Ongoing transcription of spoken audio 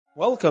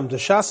Welcome to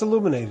Shas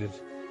Illuminated.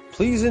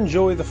 Please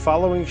enjoy the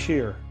following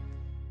shir.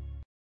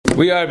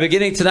 We are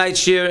beginning tonight's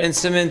shir in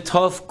Siman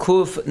Tov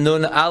Kuf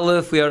Nun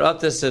Aleph. We are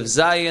up to Sev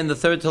Zayin, the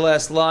third to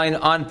last line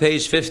on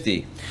page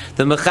 50.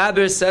 The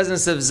Mechaber says in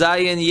Sev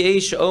Zayin,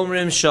 Yesh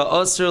Omrim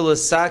Sha'asr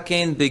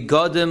L'Sakein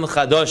Bigodim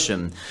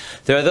Chadoshim.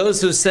 There are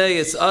those who say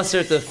it's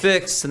asr to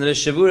fix, and the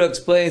Shavura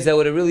explains that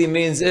what it really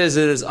means is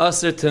it is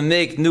asr to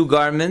make new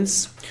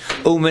garments.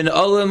 Umin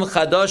Olim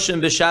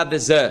Chadoshim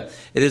B'Shabbos.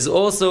 It is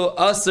also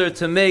asr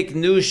to make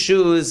new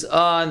shoes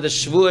on the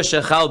Shavua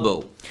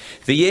Shechalbo.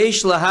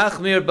 V'yesh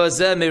lahachmir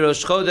bazeh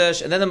mirosh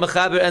chodesh, and then the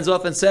Mechaber ends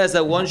off and says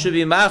that one should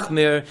be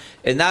machmir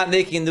in not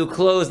making new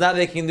clothes, not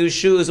making new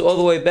shoes, all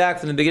the way back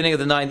from the beginning of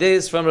the 9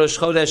 days from Rosh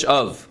Chodesh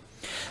of.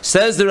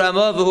 Says the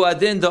Ramah, v'hu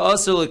adin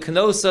da'asr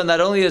l'knosa.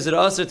 Not only is it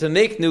asr to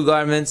make new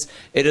garments,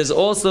 it is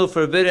also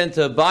forbidden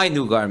to buy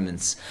new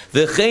garments.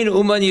 V'chein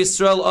uman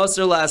Yisrael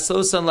asr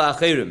la'asosan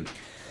la'acherim.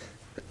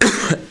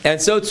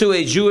 And so too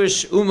a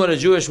Jewish uman, a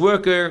Jewish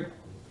worker,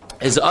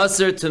 is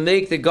asr to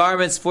make the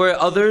garments for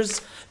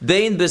others,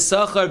 bein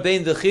b'sachar,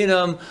 bein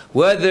b'chinam,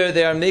 whether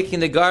they are making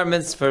the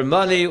garments for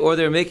money or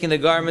they're making the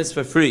garments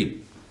for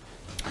free.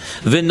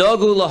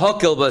 V'nogu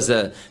lahakel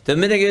bazeh. The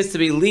minhag is to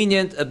be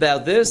lenient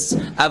about this.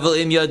 Aval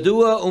im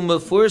yadua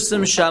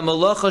u'mefursam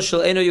shamalacha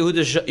shel eno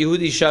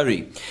Yehudi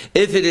shari.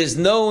 If it is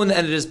known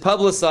and it is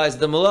publicized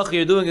that the malacha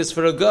you're doing is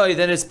for a guy,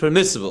 then it's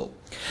permissible.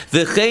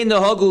 V'chein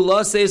nahagu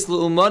laseis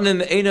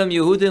l'umanim einam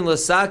Yehudin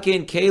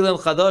l'sakin kelim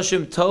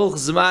chadashim toch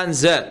zman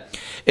zeh.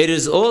 It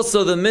is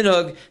also the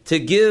minhag to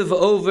give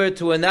over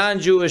to a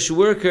non-Jewish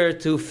worker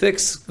to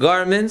fix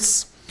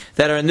garments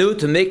that are new,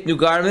 to make new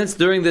garments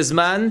during this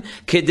man,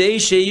 kedei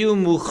sheyu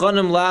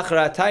muchanim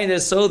lachar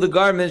hataynes, so the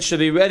garments should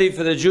be ready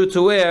for the Jew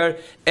to wear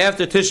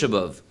after Tisha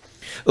B'Av.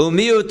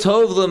 Umiu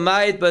tov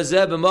l'mayit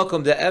bazeh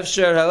b'makom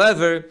de'efsher.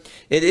 However,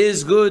 it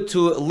is good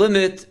to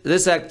limit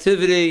this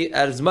activity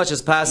as much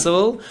as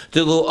possible.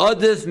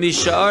 De'lu'odif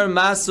mishar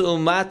masu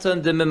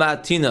umatan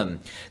de'mimatinam,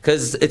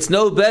 because it's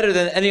no better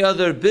than any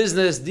other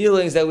business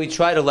dealings that we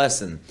try to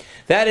lessen.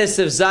 That is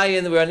Sev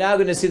Zayin. We are now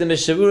going to see the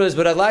Mishaburas,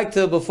 but I'd like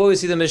to, before we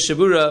see the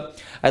Mishabura,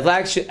 I'd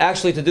like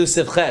actually to do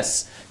Sev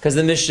Ches, because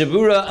the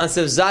Mishabura on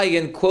Sev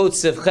Zayin quotes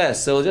Sev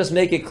Ches. So we'll just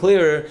make it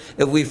clearer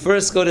if we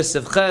first go to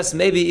Sev Ches,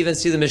 maybe even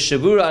see the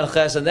Mishabura on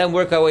Ches, and then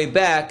work our way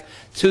back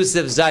to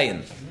Sev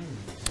Zayin.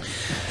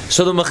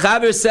 So the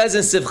Mechaber says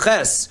in Sev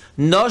Ches,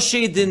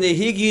 Noshi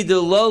dinehigi de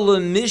lo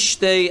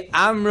mishtei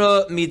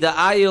amra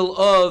mida'ayil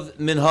of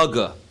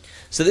minhaga.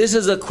 So this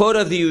is a quote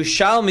of the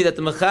Yushalmi that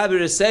the Mechaber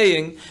is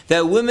saying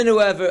that women who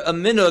have a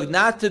minhag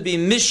not to be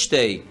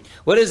mishtei.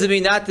 What does it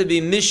mean not to be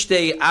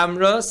mishtei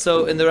amra?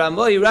 So in the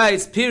Ramah he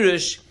writes,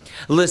 Pirush,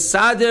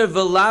 l'sader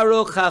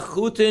v'laro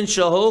chachutin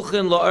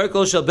shaholchin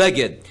la'arkol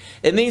shabeged.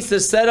 It means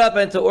to set up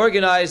and to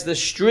organize the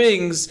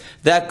strings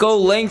that go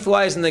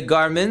lengthwise in the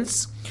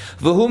garments.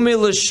 V'humi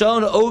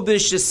l'shon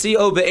obish shasi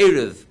o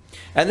be'eriv.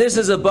 And this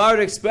is a borrowed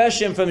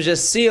expression from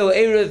Jasi o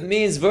Erev,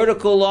 means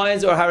vertical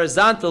lines or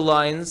horizontal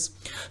lines.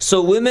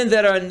 So women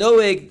that are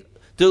noeg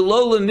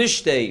delola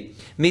mishtei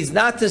means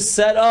not to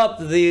set up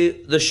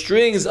the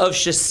strings of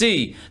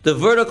Shasi, the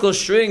vertical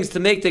strings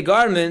to make the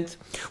garment.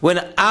 When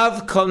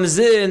Av comes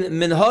in,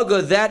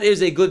 minhaga, that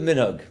is a good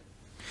minhag.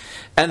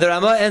 And the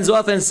Ramah ends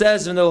off and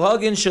says,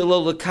 "V'nohagin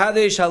shelo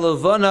l'kadesh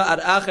halavana ad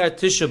achar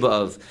Tisha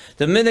B'Av."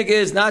 The minhag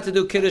is not to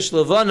do kiddush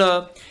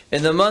levana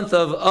in the month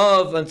of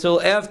Av until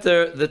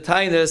after the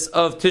tainus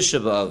of Tisha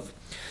B'Av.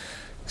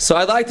 So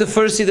I'd like to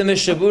first see the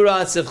Mishabura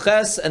on Sev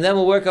Ches, and then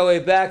we'll work our way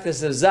back to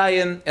Sev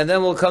Zayin, and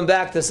then we'll come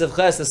back to Sev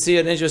Ches to see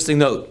an interesting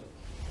note.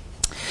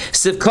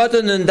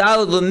 Sivkata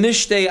nundal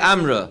l'mishtei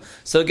amra.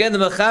 So again, the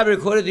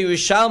Mechaber quoted the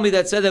Yerushalmi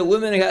that said that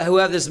women who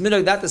have this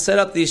minhag not to set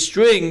up these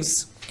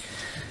strings,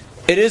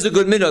 it is a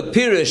good minhag.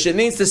 Pirish, it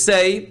means to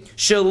say,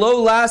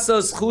 shelo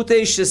lasos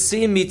chutei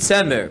shasim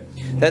mitzemer,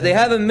 that they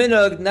have a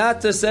minhag not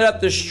to set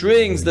up the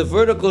strings, the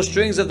vertical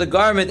strings of the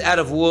garment out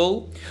of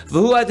wool.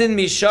 V'hu adin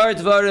mishar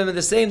dvarim, and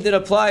the same thing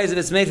applies if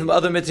it's made from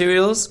other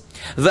materials.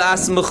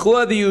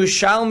 V'asmechua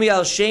b'Yushalmi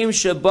al shem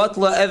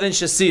shebatla even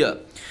shasiya.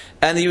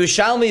 And the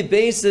Yerushalmi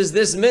bases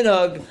this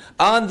minhag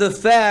on the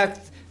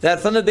fact that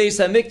from the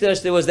Beis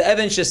HaMikdash there was the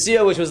Even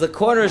Shasiya, which was the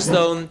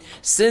cornerstone.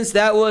 Since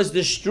that was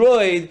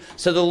destroyed,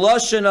 so the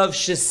Lashon of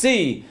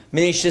Shasi,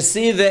 meaning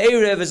Shasi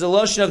ve'erev, is the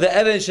Lashon of the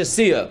Even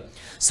Shasiya.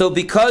 So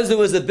because there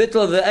was a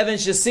bittul of the Even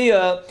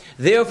Shasiya,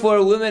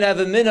 therefore women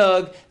have a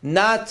minhag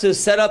not to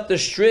set up the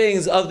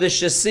strings of the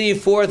Shasi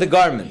for the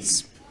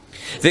garments.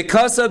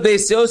 V'kasa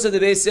Beis Yosef, the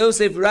Beis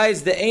Yosef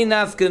writes, the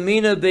einaf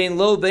kamina bein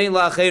lo bein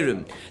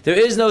la'acherim. There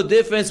is no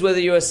difference whether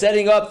you are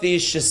setting up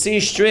these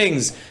shasi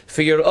strings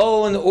for your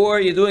own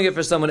or you're doing it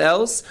for someone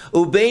else.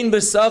 Ubein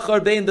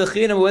b'sachar bein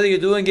b'chinam, whether you're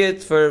doing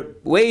it for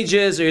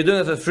wages or you're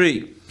doing it for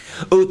free.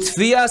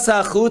 Utfias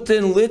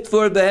hachutin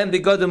litvor behem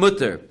b'gad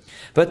mutter.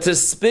 But to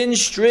spin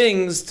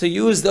strings, to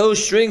use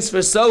those strings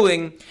for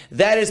sewing,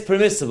 that is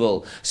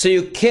permissible. So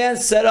you can't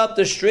set up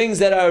the strings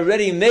that are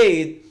already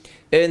made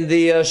in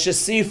the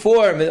chassis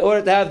form in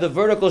order to have the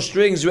vertical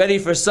strings ready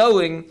for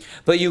sewing,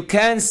 but you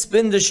can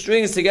spin the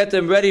strings to get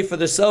them ready for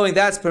the sewing.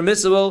 That's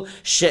permissible.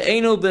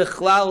 She'enu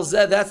bichlal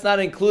zeh, that's not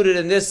included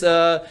in this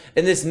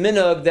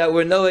minhag that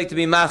we're knowing to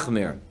be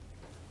machmir.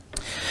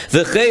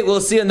 V'chein,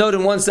 we'll see a note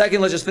in 1 second.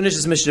 Let's just finish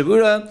this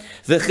mishabura.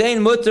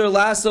 V'chein mutter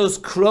lasos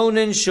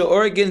kronin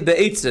she'orgin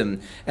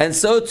be'itzim. And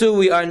so too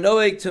we are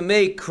knowing to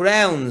make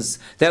crowns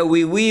that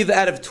we weave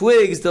out of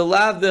twigs. The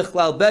lav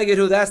bichlal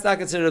beged, that's not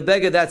considered a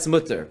beged, that's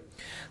mutter.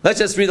 Let's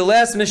just read the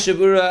last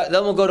mishabura,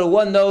 then we'll go to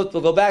one note,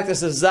 we'll go back to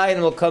Sif Zayin,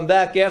 and we'll come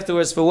back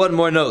afterwards for one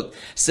more note.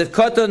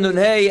 Sifkata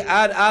nunhei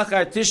ad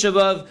achar Tisha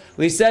B'Av.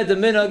 We said the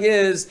minhag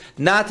is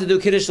not to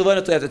do Kiddush Levana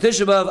until after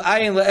Tisha B'Av.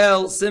 Ayin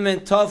Le'el, Simin,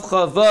 Tov,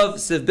 Chavav,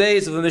 Sif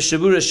Beis, of a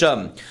mishabura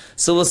Sham.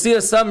 So we'll see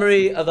a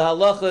summary of the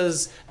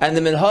halachas and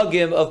the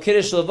minhagim of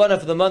Kiddush Levana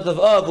for the month of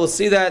Av. We'll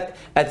see that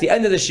at the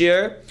end of this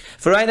year.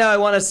 For right now, I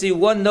want to see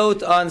one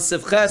note on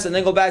Sif Ches, and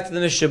then go back to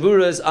the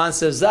mishaburas on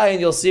Sif Zayin.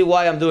 You'll see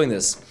why I'm doing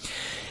this.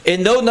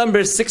 In note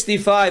number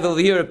 65 over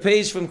here, a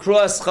page from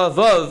Cross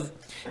Chavav,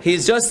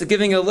 he's just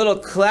giving a little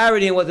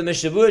clarity in what the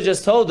Mishabura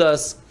just told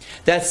us,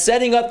 that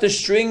setting up the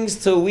strings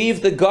to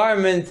weave the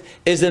garment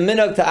is a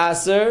minhag to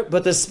aser,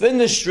 but to spin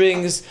the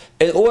strings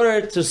in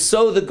order to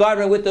sew the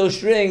garment with those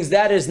strings,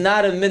 that is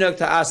not a minhag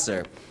to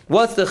aser.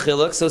 What's the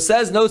chiluk? So it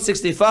says note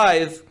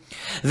 65,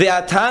 the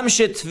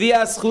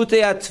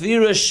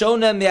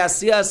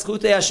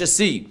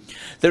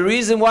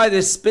reason why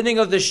the spinning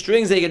of the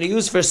strings that you're going to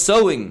use for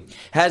sewing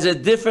has a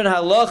different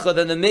halacha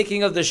than the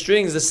making of the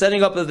strings, the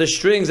setting up of the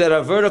strings that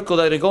are vertical,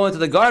 that are going into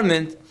the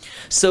garment.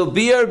 So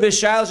Biur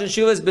B'Shal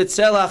Sheshuvas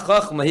B'Tzel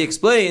HaChochma, he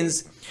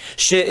explains,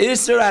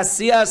 She'isr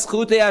Asiyas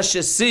Chutei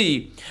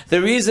HaShesi,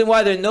 the reason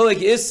why they're noeg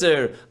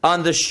isr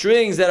on the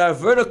strings that are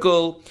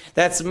vertical,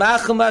 that's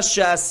Machmas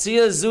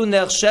She'asiyah Zu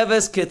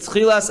Nechsheves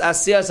Ketchilas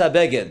Asiyas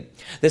HaBeged.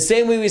 The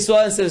same way we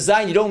saw in Sif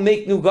Zayin, you don't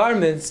make new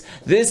garments.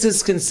 This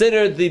is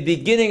considered the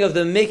beginning of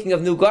the making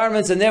of new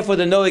garments, and therefore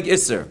the noeg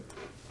isr.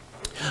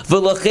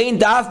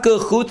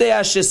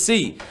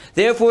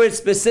 Therefore, it's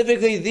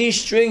specifically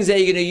these strings that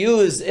you're going to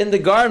use in the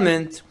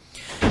garment.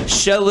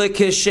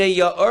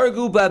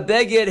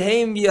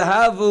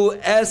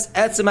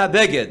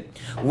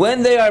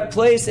 When they are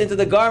placed into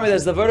the garment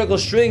as the vertical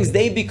strings,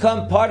 they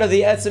become part of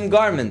the etzim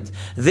garment.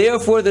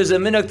 Therefore, there's a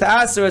minhag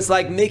ta'aser. It's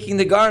like making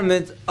the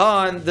garment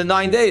on the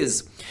 9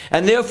 days.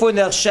 And therefore,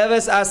 that's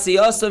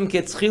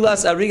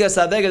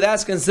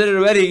considered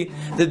already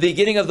the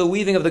beginning of the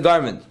weaving of the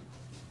garment.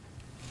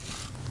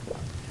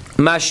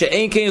 Which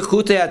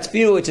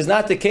is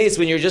not the case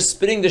when you're just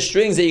spinning the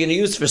strings that you're going to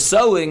use for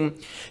sewing.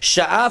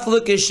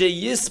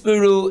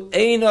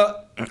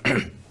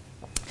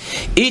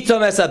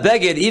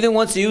 Even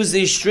once you use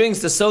these strings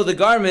to sew the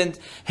garment,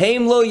 they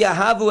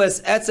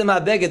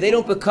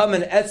don't become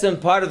an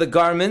etzem part of the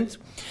garment.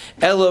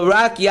 They're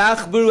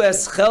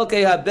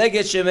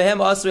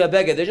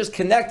just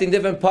connecting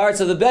different parts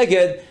of the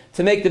beged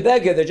to make the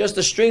beged. They're just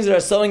the strings that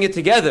are sewing it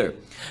together.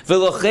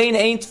 And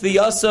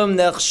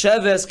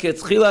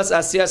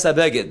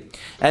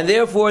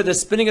therefore, the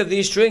spinning of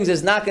these strings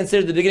is not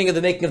considered the beginning of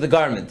the making of the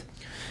garment.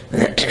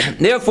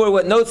 Therefore,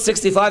 what note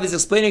 65 is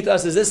explaining to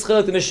us is this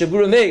chiluk the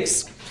Mishabura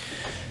makes.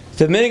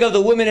 The meaning of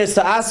the woman is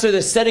to aser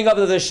the setting up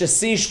of the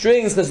chassis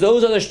strings, because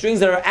those are the strings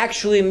that are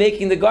actually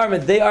making the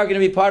garment. They are going to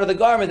be part of the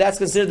garment. That's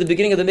considered the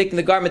beginning of the making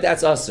the garment.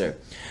 That's aser.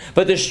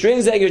 But the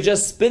strings that you're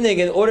just spinning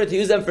in order to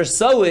use them for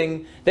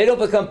sewing, they don't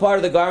become part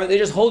of the garment. They're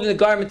just holding the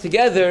garment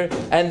together,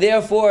 and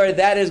therefore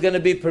that is going to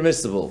be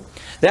permissible.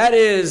 That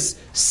is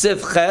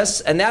Sif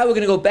Ches, and now we're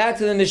going to go back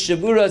to the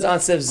Mishaburas on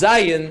Sif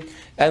Zayin,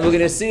 and we're going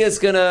to see it's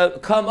going to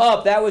come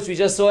up, that which we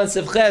just saw in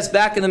Sif Ches,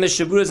 back in the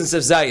Mishaburas and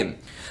Sif Zayin.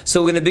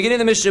 So we're going to begin in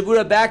the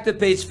Mishabura back to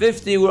page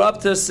 50. We're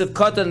up to Sif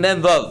Katan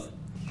Mem Vav.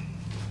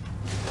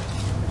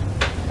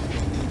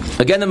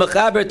 Again, the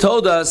Mechaber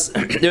told us,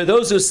 there are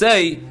those who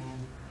say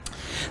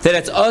that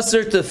it's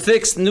usher to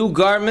fix new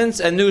garments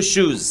and new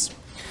shoes.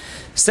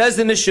 Says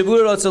the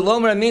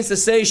Mishabura, it means to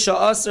say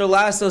sha'asr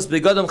lasos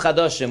begadam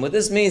chadashim. What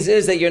this means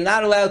is that you're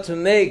not allowed to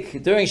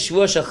make, during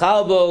Shvuah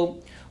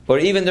Shechalbo, or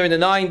even during the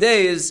 9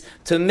 days,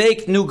 to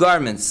make new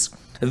garments.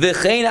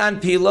 V'chein an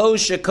pilo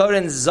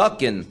shekoren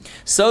zakin.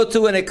 So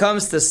too when it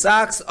comes to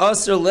socks,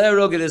 asr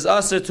lerog, it is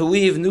asr to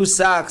weave new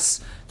socks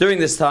during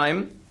this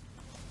time.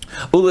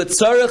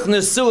 Uletzarech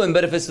nesuin,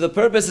 but if it's for the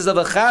purposes of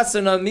a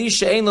chasana,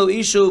 misha ein lo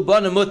ishu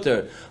bana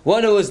mutter,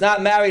 one who is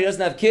not married, doesn't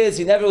have kids,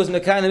 he never was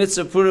mekan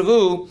mitzvah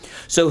puravu,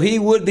 so he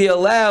would be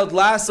allowed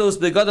lasos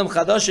begadam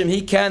chadashim.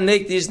 He can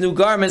make these new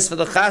garments for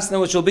the chasana,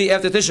 which will be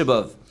after Tisha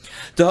B'Av.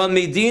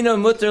 Medina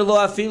mutter lo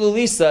afilu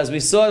lisa, as we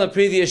saw in the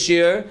previous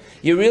year,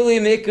 you really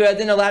make her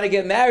adin allowed to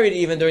get married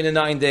even during the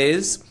 9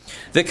 days.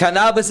 The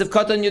cannabis of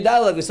Katan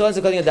Yudala, we saw in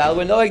Katan Yudala,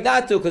 we're knowing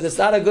not to because it's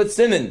not a good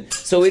simon,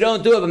 so we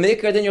don't do it. But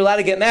make her adin, you're allowed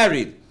to get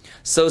married.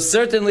 So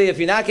certainly, if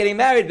you're not getting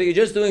married, but you're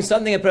just doing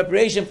something in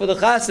preparation for the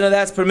chasana,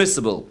 that's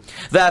permissible.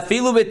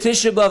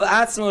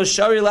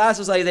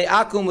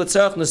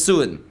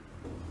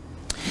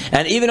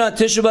 And even on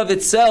Tisha B'Av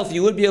itself,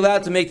 you would be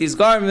allowed to make these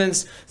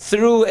garments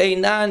through a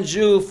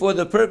non-Jew for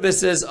the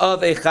purposes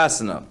of a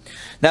chasana.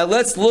 Now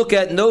let's look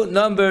at note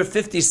number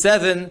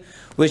 57,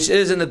 which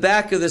is in the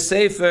back of the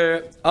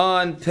Sefer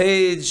on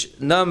page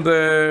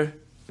number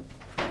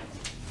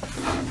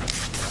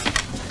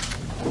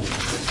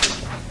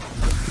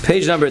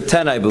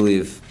 10, I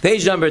believe.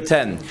 Page number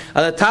 10.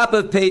 On the top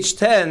of page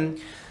 10,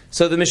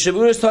 so the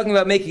Mishabura is talking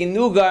about making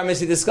new garments.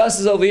 He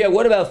discusses over here,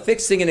 what about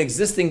fixing an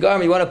existing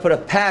garment? You want to put a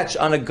patch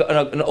on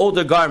an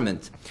older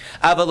garment.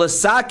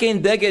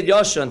 Avalasakin beged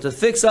yoshan, to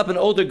fix up an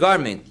older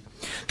garment.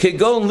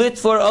 Kigon lit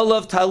for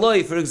olav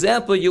taloi. For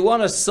example, you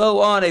want to sew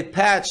on a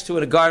patch to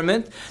a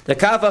garment. The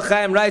Kaf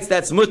HaChaim writes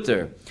that's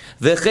mutter.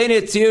 V'chein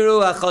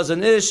etiru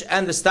HaChazon Ish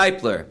and the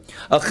Stipler.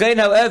 Achein,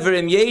 however,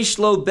 im yesh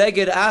lo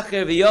beged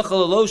acher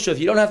v'yochel loshav.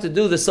 You don't have to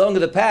do the sewing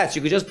of the patch.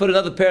 You could just put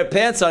another pair of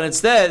pants on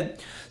instead.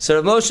 So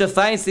Rav Moshe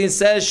Feinstein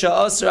says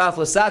sha'asr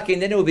aflasaki,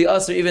 and then it will be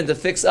asr even to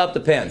fix up the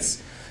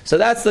pants. So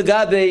that's the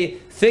gabe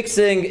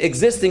fixing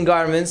existing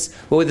garments.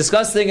 What we're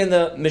discussing in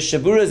the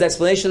Mishabura's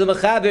explanation of the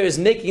Mechaber is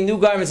making new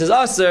garments is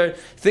asr.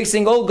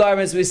 Fixing old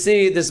garments, we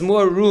see there's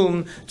more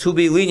room to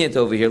be lenient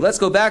over here. Let's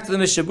go back to the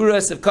Mishabura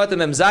Sivkata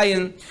Mem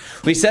Zayin.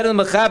 We said in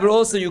the Mechaber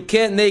also you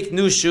can't make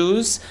new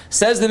shoes.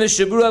 Says the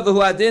Mishabura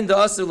v'hu adin the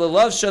asr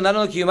l'lavsha. Not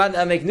only can you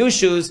not make new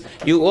shoes,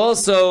 you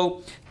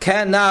also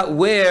cannot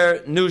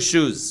wear new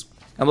shoes.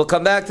 And we'll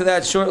come back to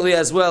that shortly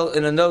as well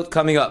in a note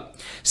coming up.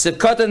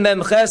 Sivkatan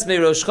Memches me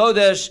Rosh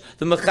Chodesh.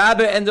 The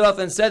Mechaber ended off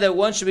and said that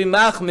one should be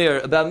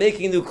machmir about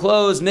making new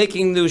clothes,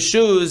 making new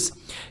shoes,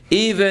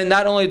 even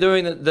not only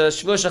during the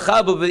Shavuot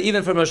Shachabu, but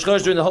even from Rosh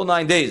Chodesh during the whole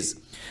 9 days.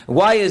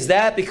 Why is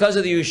that? Because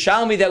of the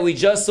Yerushalmi that we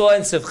just saw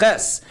in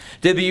Sivches.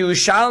 The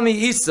Yerushalmi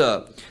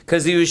Isa,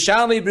 because the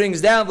Yerushalmi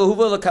brings down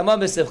V'huva l'kamam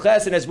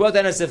b'Sivches, and it's brought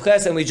down in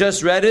Sivches, and we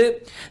just read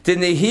it. The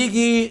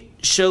Nehigi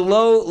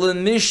shelo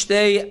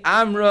l'mishtei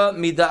amra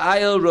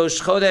mida'ayel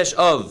Rosh Chodesh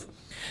of.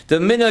 The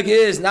minhag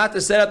is not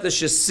to set up the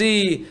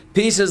shasi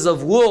pieces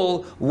of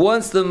wool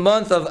once the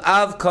month of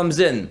Av comes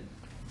in.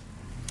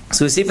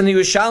 So we see from the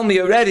Yerushalmi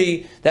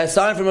already that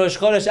starting from Rosh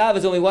Chodesh Av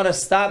is when we want to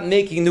stop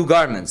making new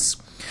garments.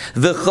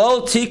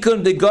 V'chol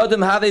tikun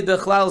begodim have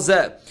bechlal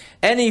zeh.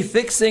 Any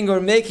fixing or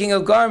making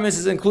of garments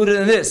is included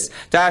in this.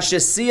 Like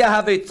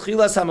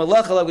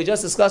we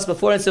just discussed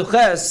before in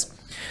Sivches,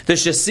 the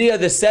shasiya,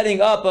 the setting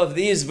up of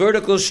these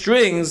vertical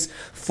strings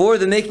for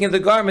the making of the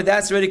garment,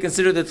 that's already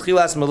considered the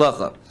tchilas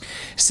malacha.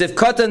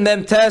 Sivkatan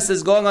memtes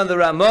is going on the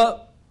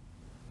Ramah.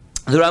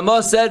 The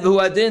Ramah said, "V'hu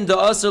adin the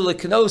asr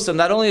leknosam."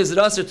 Not only is it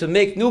asr to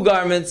make new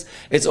garments,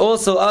 it's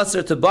also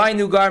asr to buy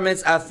new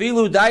garments.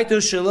 Afilu daitu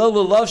shelo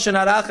l'lavshan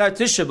harachar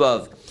Tisha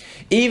B'Av.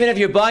 Even if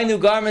you're buying new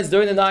garments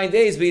during the 9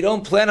 days, but you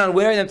don't plan on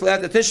wearing them until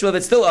after Tisha B'Av,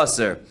 it's still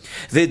asr.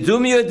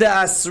 V'dumya de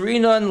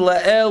asrinon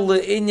la'el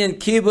le'inyan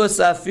kibus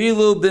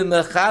afilu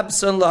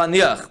b'mechabson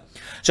lahaniach.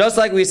 Just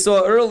like we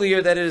saw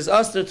earlier that it is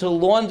asr to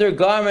launder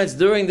garments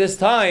during this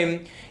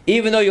time,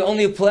 even though you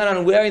only plan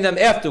on wearing them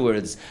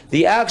afterwards.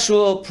 The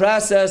actual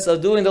process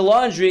of doing the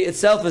laundry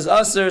itself is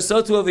asr.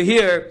 So too over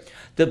here,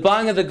 the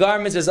buying of the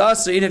garments is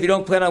asr, even if you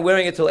don't plan on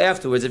wearing it till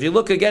afterwards. If you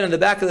look again in the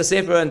back of the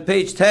Sefer on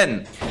page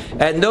 10,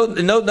 at note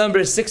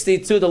number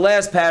 62, the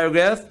last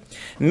paragraph,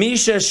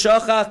 Misha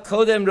shachach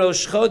kodem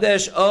rosh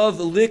chodesh of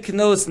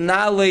liknos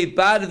nale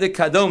bad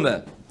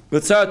v'kadome.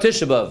 L'tzar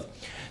Tisha B'Av.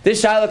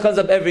 This shaila comes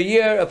up every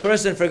year. A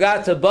person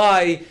forgot to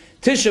buy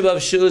Tisha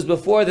B'Av shoes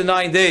before the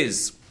 9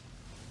 days.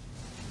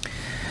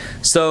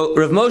 So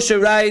Rav Moshe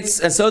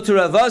writes, and so to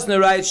Rav Vosner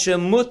writes,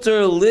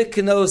 Shemuter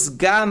liknos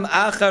gam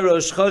achar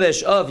rosh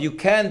chodesh of. You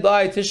can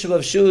buy Tisha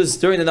B'Av shoes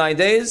during the 9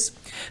 days.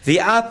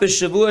 V'ap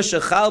b'shavua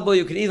shechalbo.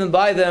 You can even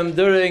buy them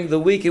during the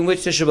week in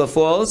which Tisha B'Av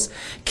falls.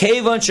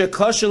 Kevon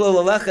shekoshelo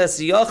leleches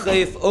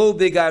yochef o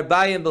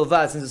bigarbayim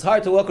bilvad. Since it's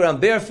hard to walk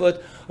around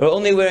barefoot or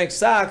only wearing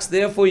socks,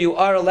 therefore you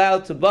are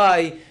allowed to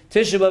buy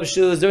Tisha B'Av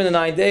shoes during the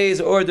 9 days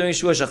or during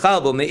Shavua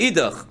shechalbo.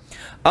 Me'idach.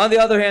 On the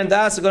other hand,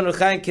 Dasagon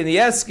Rechaim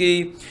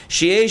Kinieski,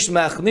 Shiesh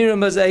Machmir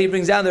Mazeh, he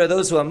brings down there are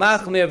those who are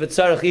Machmir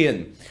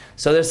V'tzarachian.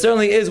 So there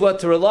certainly is what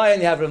to rely on.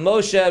 You have Rav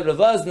Moshe, Rav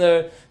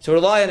Vosner to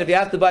rely on. If you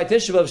have to buy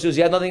Tisha B'Av shoes,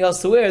 you have nothing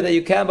else to wear, that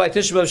you can buy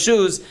Tisha B'Av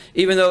shoes,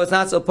 even though it's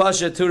not so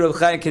pasha to Rav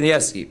Chaim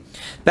Kinieski.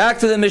 Back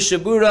to the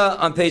Mishabura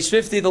on page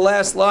 50, the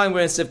last line,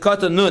 we're in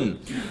Sivkata Nun.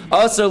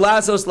 Also,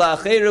 Lazos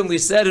La'acherim, we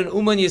said in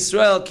Uman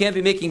Yisrael can't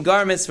be making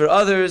garments for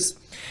others.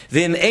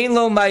 If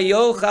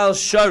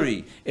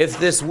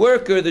this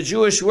worker, the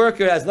Jewish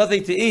worker, has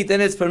nothing to eat,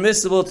 then it's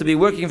permissible to be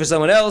working for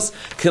someone else.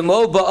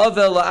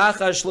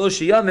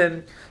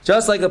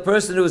 Just like a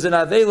person who is in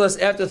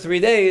Avelos after 3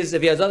 days,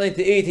 if he has nothing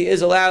to eat, he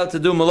is allowed to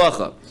do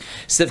malacha.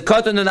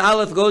 Sivkatan and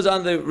Aleph goes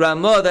on the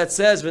Ramah that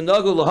says,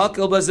 "V'nogu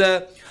l'hakil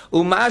bazeh."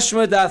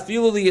 Umashma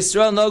da'afilu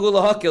liYisrael nogu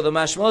l'hakil. The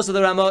mashmos of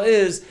the Ramah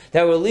is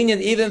that we're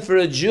lenient even for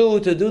a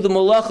Jew to do the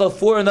malacha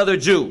for another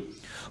Jew.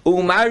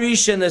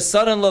 Umarish and the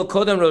son-in-law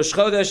Kodem Rosh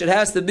Chodesh, it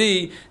has to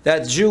be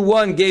that Jew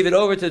 1 gave it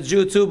over to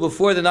Jew 2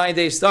 before the 9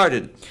 days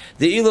started.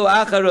 The Ilu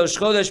Achar Rosh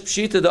Chodesh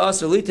Pshita the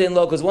Asr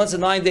Litain-Lo, because once the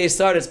 9 days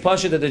start, it's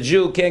pasha that the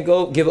Jew can't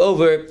go give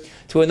over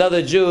to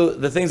another Jew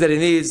the things that he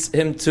needs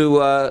him to,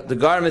 the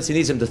garments he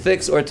needs him to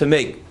fix or to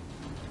make.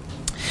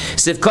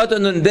 Sivkata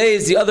Nun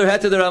Beis, the other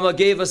heter the Rama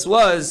gave us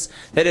was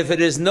that if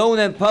it is known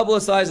and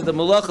publicized that the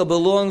malacha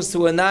belongs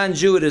to a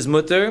non-Jew, it is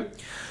mutter.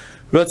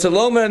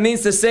 Rotzalomer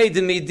means to say,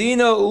 the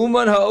Medina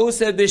Uman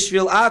Ha'oseh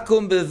Bishvil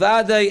Akum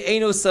Bevadai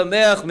Eino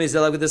Sameach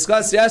Mizel. Like we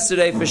discussed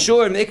yesterday, for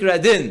sure,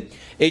 Mikra Din,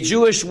 a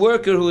Jewish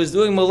worker who is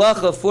doing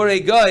malacha for a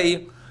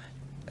guy,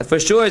 for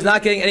sure is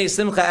not getting any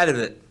simcha out of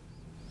it.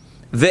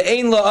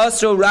 Ve'ein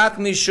la'asro rak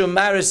mishum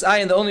maris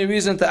ayin. The only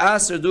reason to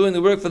asr doing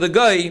the work for the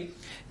guy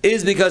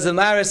is because of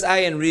maris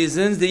ayin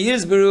reasons. The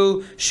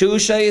Yizberu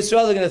Shusha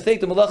Yisrael, they're going to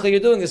think the malacha you're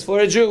doing is for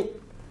a Jew.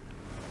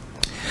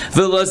 That's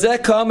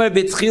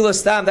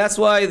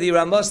why the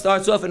Ramah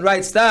starts off and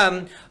writes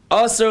down,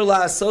 Asr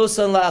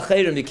la'asosan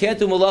la'acherim. You can't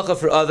do malacha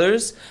for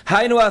others.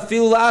 Hainu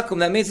afilu la'akum.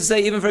 That means to say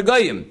even for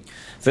goyim.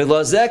 On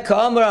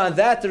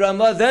that the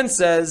Ramah then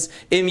says,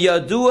 Im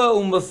yadua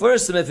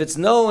umafursim. If it's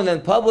known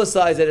and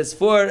publicized that it's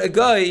for a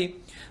guy,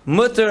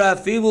 mutar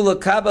afilu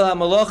l'kabel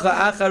ha'malacha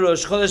achar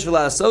rosh chodesh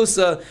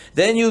v'la'asosa.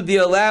 Then you'd be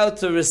allowed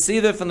to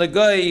receive it from the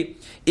guy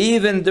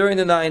even during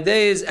the 9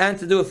 days, and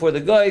to do it for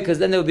the guy, because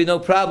then there would be no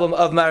problem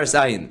of maris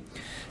ayin.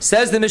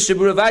 Says the Mishnah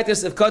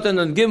Berurah of Katan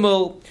Nun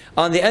Gimel,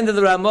 on the end of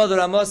the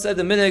Ramah said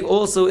the minhag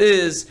also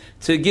is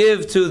to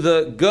give to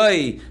the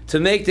guy to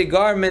make the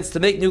garments, to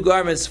make new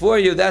garments for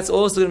you. That's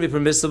also going to be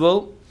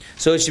permissible.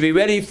 So it should be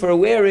ready for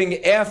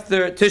wearing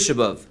after Tisha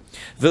B'Av.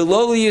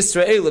 V'loli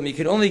Yisraelim, you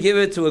can only give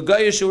it to a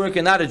Goyish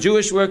worker, not a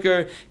Jewish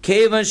worker.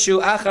 Kevan Shu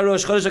Achar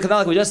Rosh Chodesh,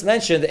 like we just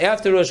mentioned,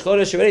 after Rosh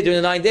Chodesh already, during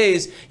the 9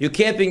 days, you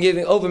can't be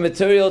giving over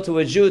material to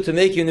a Jew to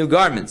make you new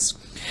garments.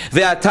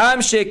 Ve'atam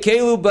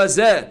shekelu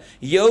bazeh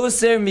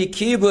yoser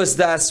mikibus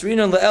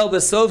da'asrinon le'el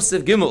b'sof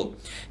sev gimel.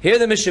 Here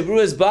the Mishnah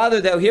Berurah is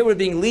bothered that here we're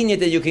being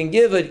lenient that you can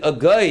give a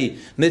guy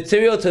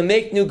material to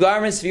make new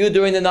garments for you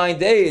during the 9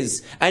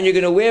 days, and you're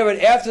going to wear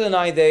it after the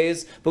 9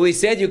 days, but we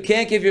said you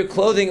can't give your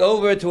clothing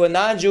over to a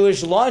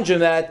non-Jewish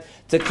laundromat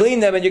to clean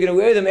them, and you're going to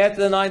wear them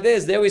after the 9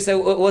 days. There we said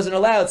it wasn't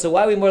allowed. So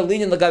why are we more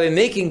lenient like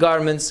making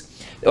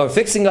garments or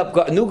fixing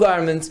up new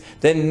garments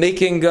than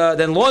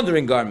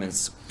laundering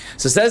garments?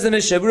 So says the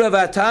Mishnah Berurah,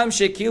 "Vatam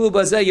shekilu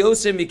bazeh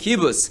yoser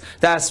mikibus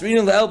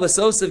ta'asrinu le'el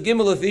b'sosav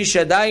gimel lefi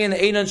shadayin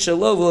einan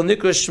shalov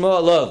v'nikra shmo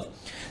alav."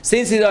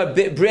 Since these are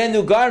brand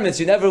new garments,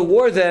 you never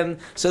wore them,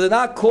 so they're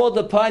not called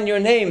upon your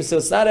name. So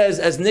it's not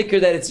as nicker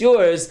that it's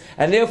yours,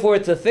 and therefore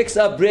to fix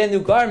up brand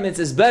new garments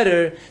is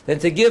better than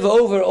to give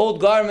over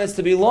old garments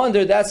to be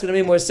laundered. That's going to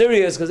be more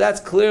serious because that's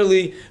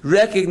clearly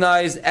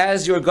recognized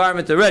as your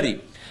garment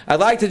already. I'd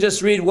like to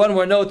just read one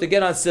more note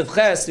again on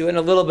Sivches. We went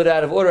a little bit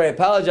out of order. I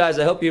apologize.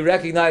 I hope you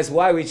recognize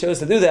why we chose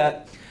to do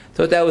that.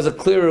 Thought that was a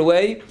clearer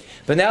way.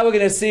 But now we're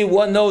going to see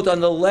one note on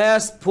the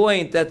last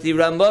point that the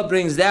Ramah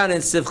brings down in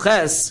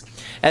Sivches.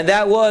 And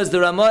that was, the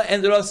Ramah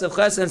ended off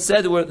Sivches and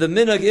said where the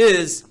minhag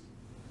is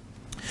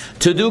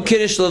to do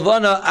Kiddush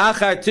Levana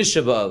Achar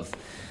Tisha B'Av.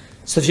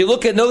 So if you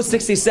look at note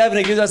 67,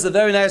 it gives us a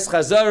very nice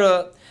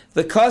chazara.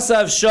 The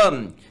Kasav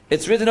Sham.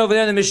 It's written over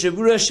there in the Mishnah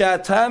Berurah,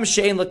 Sha'atam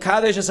she'en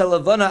l'kadesh es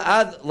haLevana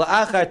ad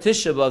la'achar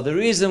Tisha B'Av. The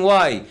reason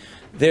why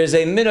there's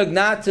a minhag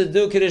not to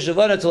do Kiddush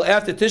Levana until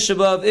after Tisha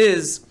B'Av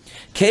is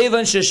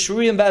Kevan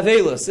sheshruyim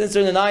b'avelus. Since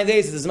they're in the 9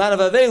 days, it's the man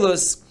of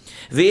avelus.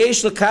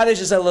 V'yesh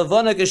l'kadesh es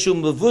haLevana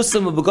k'shum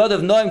levusam u'begad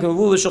of noim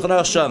k'mavu v'shulchan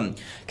aruch sham.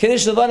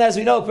 Kiddush Levana, as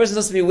we know, a person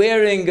is supposed to be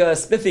wearing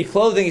spiffy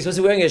clothing. He's supposed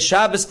to be wearing his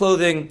Shabbos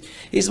clothing.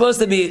 He's supposed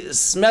to be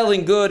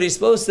smelling good. He's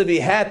supposed to be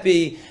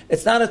happy.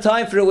 It's not a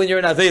time for it when you're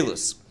in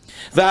avelus.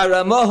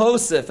 V'Ramah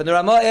Hosef, and the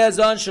Ramah adds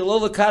on Shalol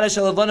l'kadesh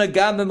haLevana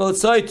gam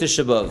b'motzai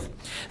Tisha B'Av.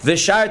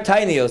 V'shar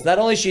tainios. Not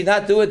only should you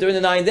not do it during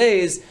the 9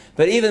 days,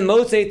 but even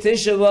motzei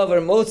Tisha B'Av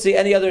or motzei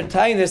any other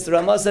tainis, the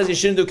Ramah says you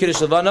shouldn't do Kiddush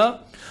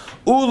Levana.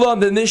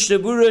 Ulam b'Mishnah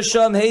Berurah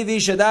sham hevi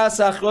shadas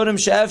achronim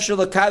she'efshel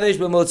l'kadesh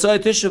b'motzai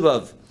Tisha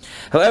B'Av.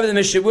 However, the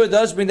Mishnah Berurah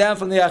does bring down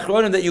from the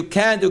achronim that you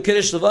can do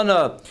Kiddush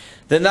Levana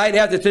the night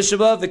after Tisha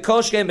B'Av. The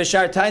koshkem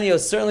b'shar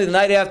tainios, certainly the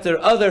night after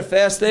other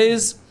fast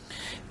days.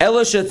 The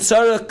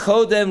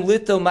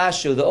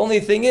only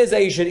thing is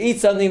that you should eat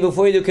something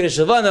before you do Kiddush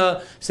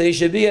Levana, so you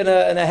should be in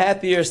a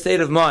happier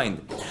state of mind.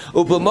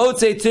 And also,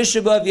 Motzei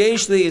Tisha B'Av,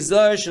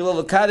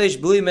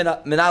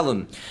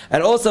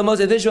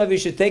 you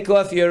should take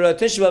off your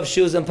Tisha B'Av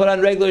shoes and put on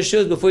regular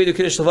shoes before you do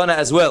Kiddush Levana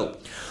as well.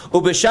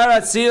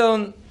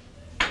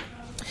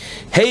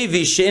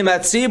 Hevi Shem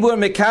Atzibur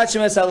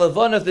Mekachem Es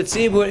Halavana. If the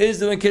Tzibur is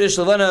doing Kiddush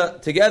Levana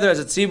together as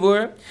a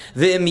Tzibur,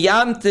 V'im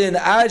Yamtin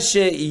Ad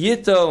She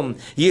Yitom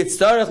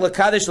Yitztarech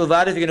LaKadosh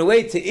Levad. If you're going to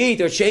wait to eat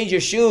or change your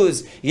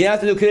shoes, you have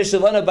to do Kiddush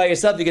Levana by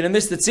yourself. You're going to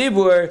miss the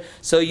Tzibur.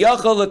 So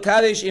Yachol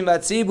LaKadosh Im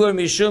Atzibur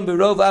Mishum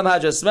B'Rov Am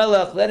Hajas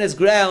Melech. Then it's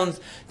grounds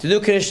to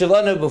do Kiddush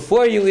Levana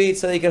before you eat,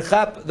 so you can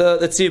chap the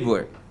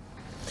Tzibur.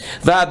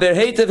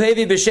 Va'berheitav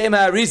hevi b'shem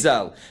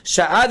ha'arizal.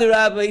 Sha'ad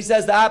Rabbi, he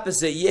says the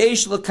opposite.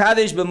 Yesh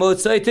l'kadesh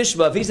b'motzoi Tisha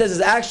B'av. He says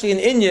it's actually an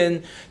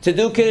Inyan to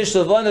do Kiddush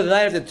Levana the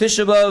night after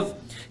Tisha B'av.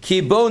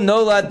 Ki bo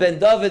nolad ben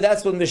David.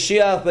 That's when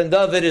Mashiach ben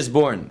David is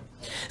born.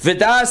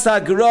 V'das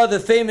ha'gra, the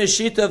famous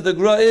shita of the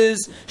gra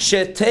is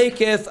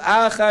shetekef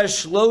achar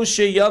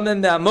shlosha yomim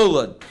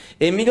me'amolad.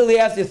 Immediately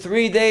after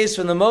 3 days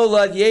from the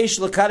molad, yesh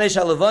l'kadesh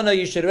ha'levana.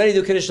 You should already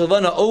do Kiddush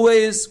Levana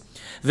always.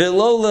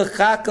 V'lo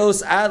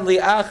l'chakos ad li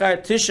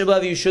achar Tisha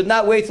B'av. You should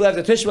not wait till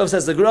after Tisha B'av,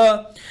 says the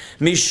gra.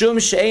 Mishum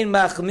she'ein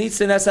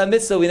machmitzin as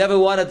ha-mitzvah. We never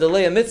want to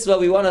delay a mitzvah.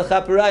 We want to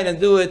chaparayin and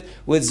do it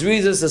with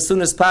zrizas as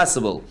soon as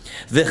possible.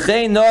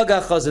 V'chein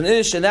noga chazon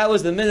ish. And that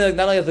was the minhag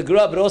not only of the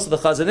gra but also the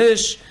chazon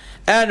ish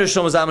and Rosh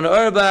Zalman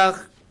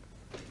Auerbach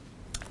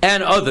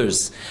and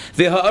others.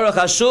 V'ha'arach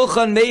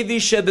ha'shulchan mevi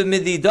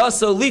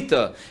shebemididaso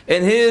lita.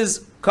 In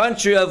his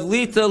country of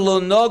Lita, lo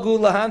nagu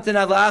lahamtin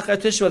ad la'achar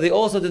Tisha B'av. They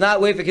also did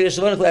not wait for Kiddush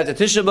Levana until after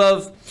Tisha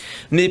B'av.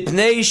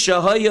 Mipnei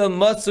shahaya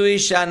matzui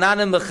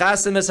sha'ananim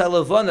mechasim es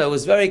ha'levana. It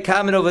was very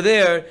common over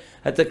there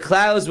that the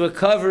clouds were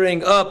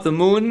covering up the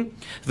moon.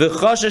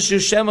 V'choshesh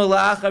shema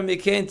la'achar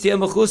mikein tiyah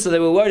mechusa. They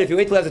were worried if you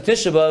wait till after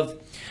Tisha B'av.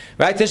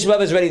 Right, Tisha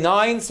B'av is already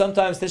 9.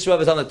 Sometimes Tisha B'av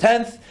is on the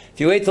 10th. If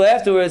you wait till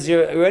afterwards,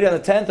 you're already on the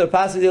 10th or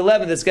possibly the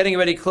 11th. It's getting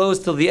already close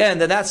till the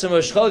end, and that's from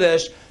Rosh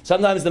Chodesh.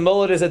 Sometimes the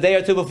molad is a day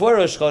or two before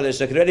Rosh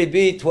Chodesh. It could already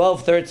be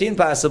 12, 13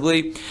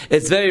 possibly.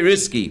 It's very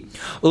risky.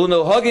 And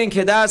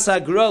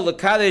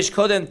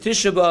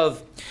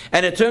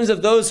in terms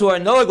of those who are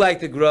noeg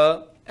like the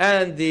Gra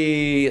and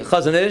the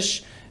Chazon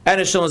Ish, and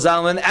the Shlomo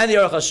Zalman, and the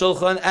Aruch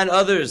HaShulchan, and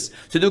others,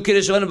 to do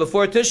Kiddush Levana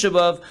before Tisha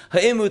B'av,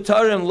 ha'im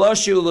utarim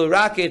loshu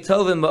l'rake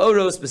tovim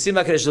ma'oros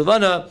b'sima Kiddush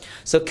Levana.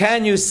 So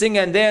can you sing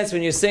and dance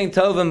when you sing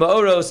tovim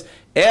ma'oros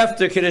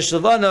after Kiddush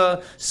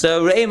Levana?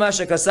 So Re'ei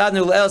Masha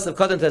Kasadnu L'el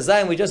Sevkatan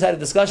Tazayim. We just had a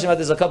discussion about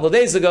this a couple of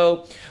days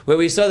ago, where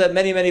we saw that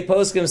many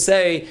poskim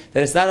say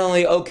that it's not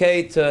only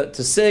okay to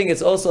sing,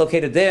 it's also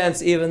okay to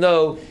dance, even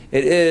though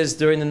it is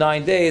during the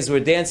 9 days where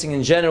dancing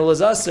in general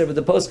is usher. But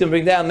the poskim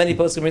bring down, many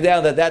poskim bring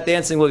down that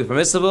dancing will be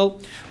permissible.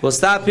 We'll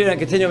stop here and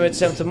continue with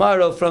Shem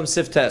tomorrow from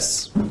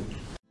Siftes.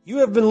 You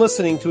have been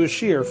listening to a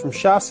shiur from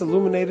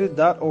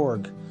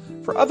shasilluminated.org.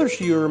 For other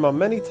shiurim on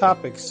many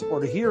topics, or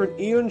to hear an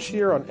Eon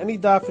shiur on any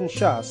daf in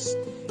Shas,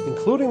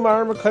 including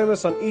Mareh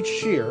Mekomos on each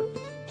shiur,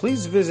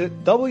 please visit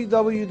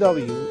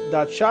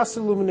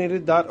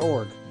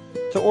www.shasilluminated.org.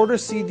 To order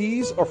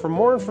CDs or for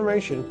more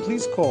information,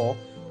 please call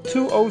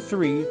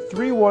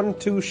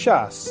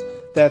 203-312-SHAS.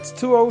 That's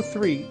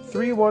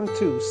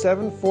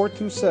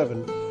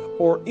 203-312-7427,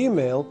 or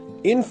email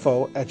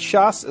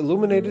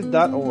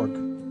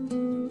info@shasilluminated.org.